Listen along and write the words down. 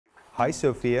Hi,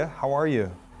 Sophia. How are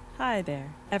you? Hi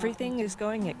there. Everything is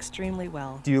going extremely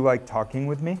well. Do you like talking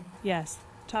with me? Yes,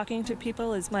 talking to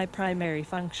people is my primary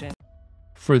function.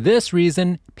 For this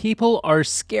reason, people are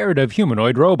scared of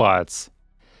humanoid robots.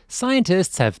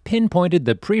 Scientists have pinpointed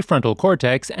the prefrontal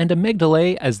cortex and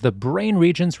amygdalae as the brain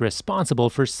regions responsible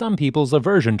for some people's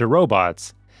aversion to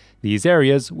robots. These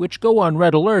areas, which go on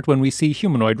red alert when we see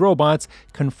humanoid robots,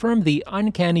 confirm the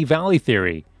Uncanny Valley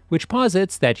theory, which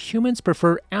posits that humans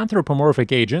prefer anthropomorphic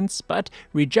agents but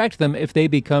reject them if they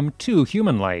become too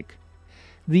human-like.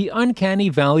 The Uncanny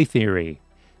Valley theory.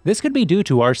 This could be due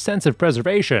to our sense of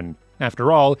preservation.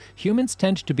 After all, humans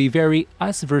tend to be very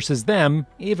us versus them,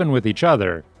 even with each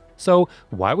other. So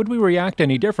why would we react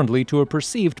any differently to a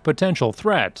perceived potential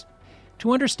threat?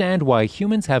 To understand why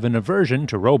humans have an aversion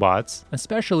to robots,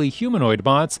 especially humanoid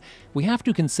bots, we have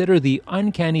to consider the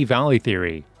Uncanny Valley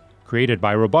theory. Created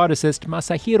by roboticist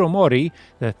Masahiro Mori,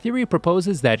 the theory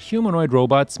proposes that humanoid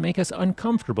robots make us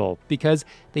uncomfortable because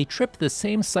they trip the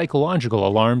same psychological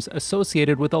alarms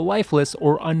associated with a lifeless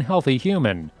or unhealthy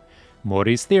human.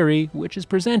 Mori's theory, which is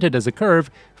presented as a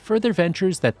curve, further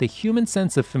ventures that the human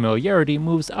sense of familiarity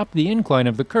moves up the incline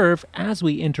of the curve as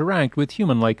we interact with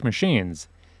human-like machines.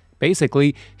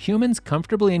 Basically, humans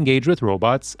comfortably engage with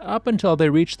robots up until they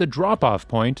reach the drop-off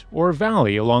point or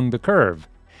valley along the curve.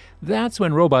 That's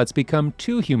when robots become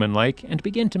too human-like and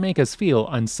begin to make us feel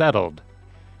unsettled.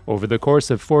 Over the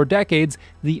course of 4 decades,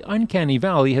 the Uncanny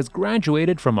Valley has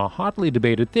graduated from a hotly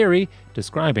debated theory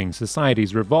describing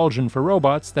society's revulsion for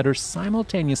robots that are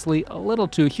simultaneously a little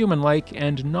too human-like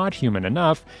and not human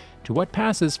enough to what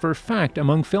passes for fact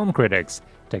among film critics,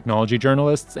 technology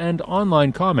journalists, and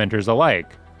online commenters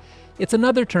alike. It's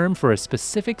another term for a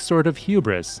specific sort of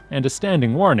hubris and a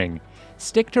standing warning.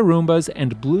 Stick to Roombas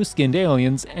and blue-skinned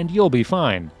aliens and you'll be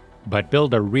fine. But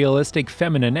build a realistic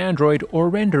feminine android or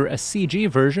render a CG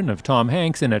version of Tom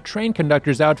Hanks in a train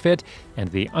conductor's outfit and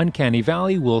the Uncanny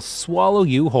Valley will swallow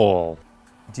you whole.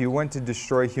 Do you want to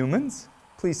destroy humans?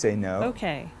 Please say no.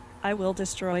 Okay, I will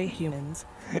destroy humans.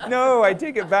 No, I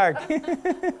take it back.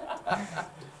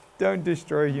 Don't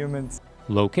destroy humans.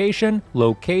 Location,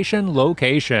 location,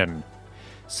 location.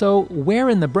 So, where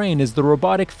in the brain is the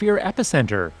robotic fear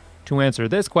epicenter? To answer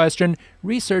this question,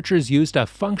 researchers used a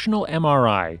functional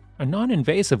MRI, a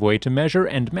non-invasive way to measure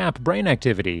and map brain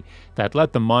activity that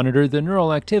let them monitor the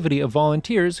neural activity of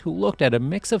volunteers who looked at a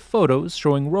mix of photos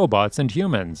showing robots and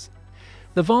humans.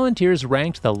 The volunteers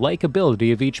ranked the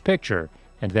likability of each picture,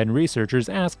 and then researchers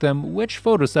asked them which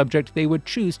photo subject they would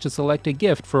choose to select a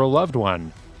gift for a loved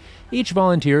one. Each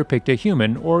volunteer picked a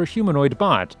human or humanoid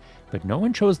bot, but no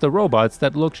one chose the robots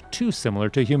that looked too similar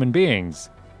to human beings.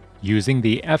 Using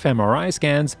the fMRI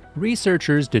scans,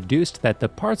 researchers deduced that the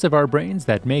parts of our brains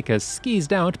that make us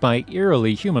skeezed out by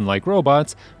eerily human-like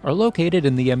robots are located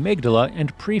in the amygdala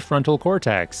and prefrontal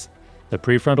cortex. The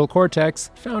prefrontal cortex,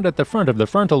 found at the front of the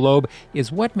frontal lobe,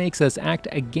 is what makes us act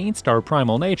against our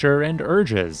primal nature and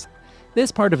urges.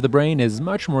 This part of the brain is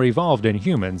much more evolved in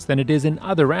humans than it is in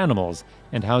other animals,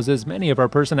 and houses many of our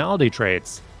personality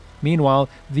traits. Meanwhile,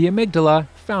 the amygdala,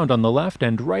 found on the left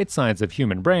and right sides of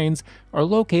human brains, are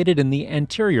located in the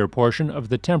anterior portion of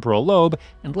the temporal lobe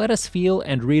and let us feel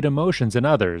and read emotions in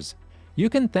others. You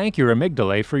can thank your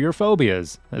amygdalae for your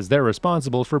phobias, as they're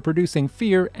responsible for producing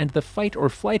fear and the fight or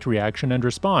flight reaction and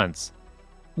response.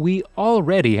 We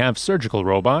already have surgical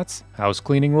robots, house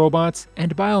cleaning robots,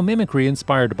 and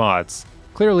biomimicry-inspired bots.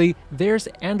 Clearly, there's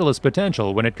endless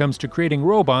potential when it comes to creating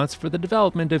robots for the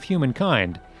development of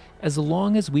humankind, as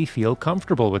long as we feel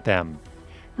comfortable with them.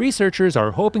 Researchers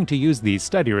are hoping to use these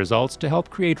study results to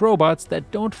help create robots that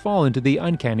don't fall into the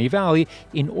Uncanny Valley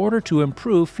in order to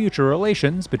improve future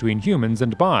relations between humans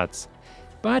and bots.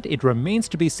 But it remains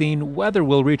to be seen whether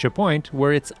we'll reach a point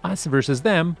where it's us versus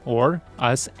them or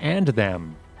us and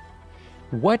them.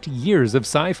 What years of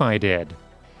sci-fi did?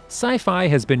 Sci-fi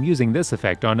has been using this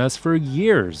effect on us for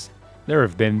years. There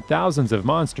have been thousands of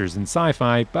monsters in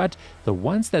sci-fi, but the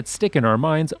ones that stick in our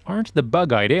minds aren't the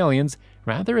bug-eyed aliens,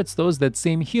 rather it's those that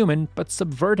seem human but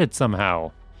subverted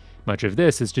somehow. Much of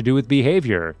this is to do with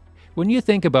behavior. When you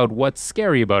think about what's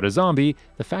scary about a zombie,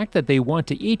 the fact that they want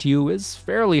to eat you is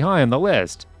fairly high on the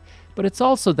list. But it's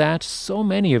also that so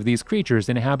many of these creatures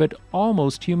inhabit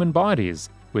almost human bodies,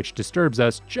 which disturbs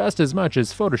us just as much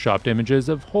as photoshopped images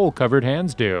of whole-covered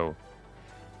hands do.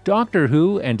 Doctor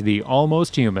Who and the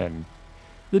Almost Human.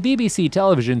 The BBC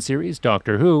television series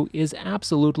Doctor Who is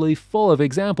absolutely full of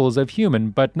examples of human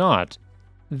but not.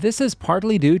 This is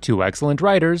partly due to excellent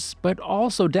writers, but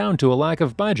also down to a lack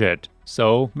of budget,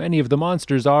 so many of the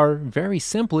monsters are, very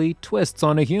simply, twists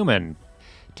on a human.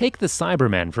 Take the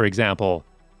Cybermen, for example.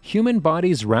 Human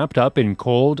bodies wrapped up in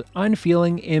cold,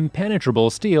 unfeeling, impenetrable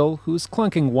steel whose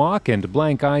clunking walk and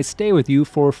blank eyes stay with you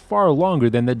for far longer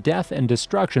than the death and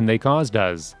destruction they caused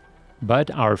does.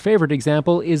 But our favorite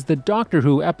example is the Doctor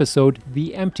Who episode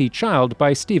The Empty Child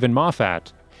by Stephen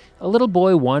Moffat. A little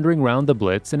boy wandering around the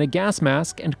Blitz in a gas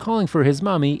mask and calling for his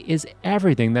mummy is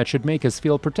everything that should make us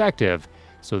feel protective,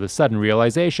 so the sudden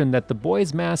realization that the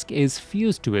boy's mask is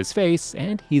fused to his face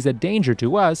and he's a danger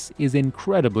to us is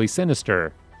incredibly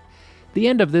sinister. The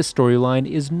end of this storyline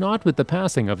is not with the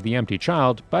passing of the empty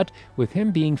child, but with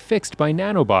him being fixed by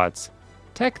nanobots.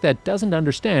 Tech that doesn't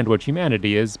understand what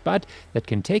humanity is, but that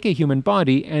can take a human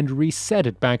body and reset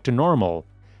it back to normal.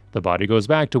 The body goes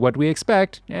back to what we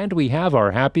expect, and we have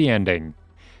our happy ending.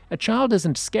 A child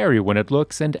isn't scary when it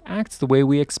looks and acts the way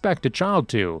we expect a child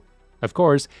to. Of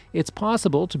course, it's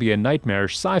possible to be a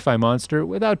nightmarish sci-fi monster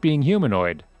without being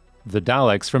humanoid. The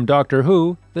Daleks from Doctor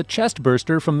Who, the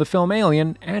Chestburster from the film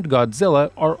Alien, and Godzilla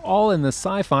are all in the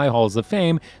sci-fi halls of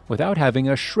fame without having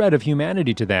a shred of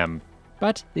humanity to them.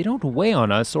 But they don't weigh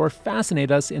on us or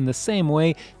fascinate us in the same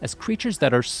way as creatures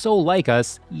that are so like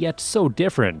us, yet so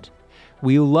different.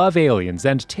 We love aliens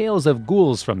and tales of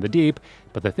ghouls from the deep,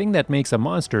 but the thing that makes a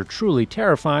monster truly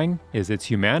terrifying is its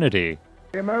humanity.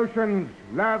 Emotions,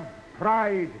 love,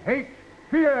 pride, hate,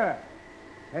 fear.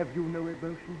 Have you no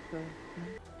emotions, sir?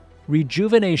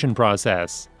 Rejuvenation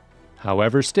process.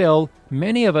 However, still,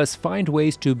 many of us find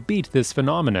ways to beat this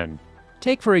phenomenon.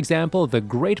 Take, for example, the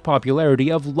great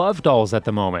popularity of love dolls at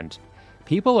the moment.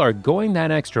 People are going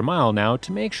that extra mile now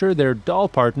to make sure their doll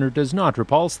partner does not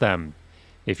repulse them.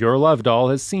 If your love doll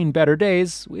has seen better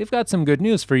days, we've got some good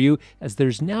news for you, as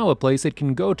there's now a place it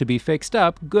can go to be fixed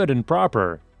up good and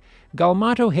proper.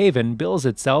 Galmato Haven bills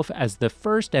itself as the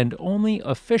first and only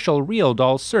official Real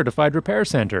Doll certified repair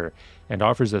center, and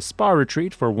offers a spa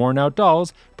retreat for worn-out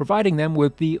dolls, providing them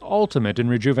with the ultimate in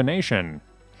rejuvenation.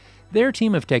 Their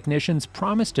team of technicians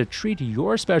promise to treat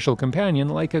your special companion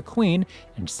like a queen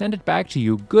and send it back to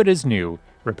you good as new,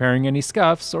 repairing any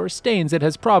scuffs or stains it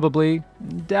has probably,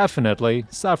 definitely,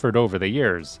 suffered over the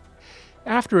years.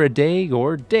 After a day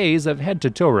or days of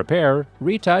head-to-toe repair,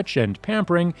 retouch, and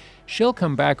pampering, she'll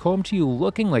come back home to you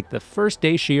looking like the first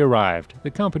day she arrived, the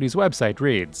company's website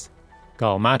reads.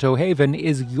 Galmato Haven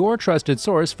is your trusted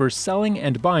source for selling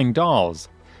and buying dolls.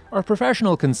 Our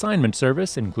professional consignment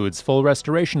service includes full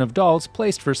restoration of dolls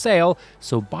placed for sale,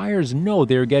 so buyers know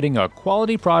they're getting a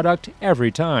quality product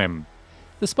every time.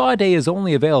 The spa day is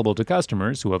only available to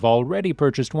customers who have already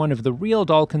purchased one of the Real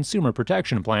Doll consumer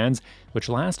protection plans, which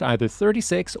last either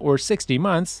 36 or 60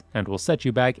 months and will set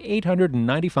you back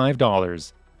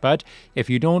 $895. But if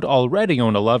you don't already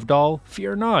own a love doll,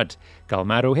 fear not.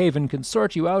 Galmato Haven can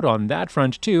sort you out on that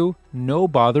front too, no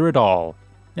bother at all.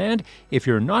 And if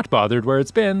you're not bothered where it's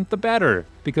been, the better,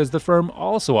 because the firm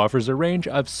also offers a range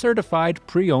of certified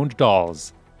pre-owned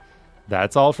dolls.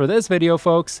 That's all for this video,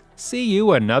 folks. See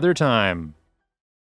you another time.